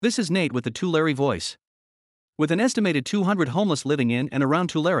This is Nate with the Tulare Voice. With an estimated 200 homeless living in and around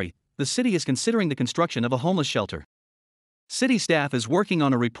Tulare, the city is considering the construction of a homeless shelter. City staff is working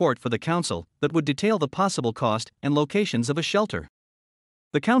on a report for the council that would detail the possible cost and locations of a shelter.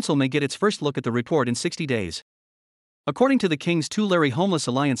 The council may get its first look at the report in 60 days. According to the King's Tulare Homeless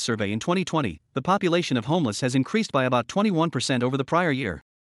Alliance survey in 2020, the population of homeless has increased by about 21% over the prior year.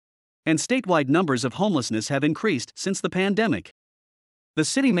 And statewide numbers of homelessness have increased since the pandemic. The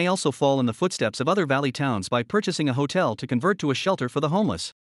city may also fall in the footsteps of other valley towns by purchasing a hotel to convert to a shelter for the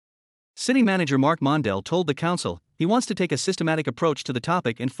homeless. City Manager Mark Mondell told the council he wants to take a systematic approach to the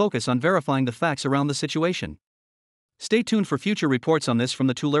topic and focus on verifying the facts around the situation. Stay tuned for future reports on this from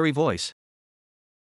the Tulare Voice.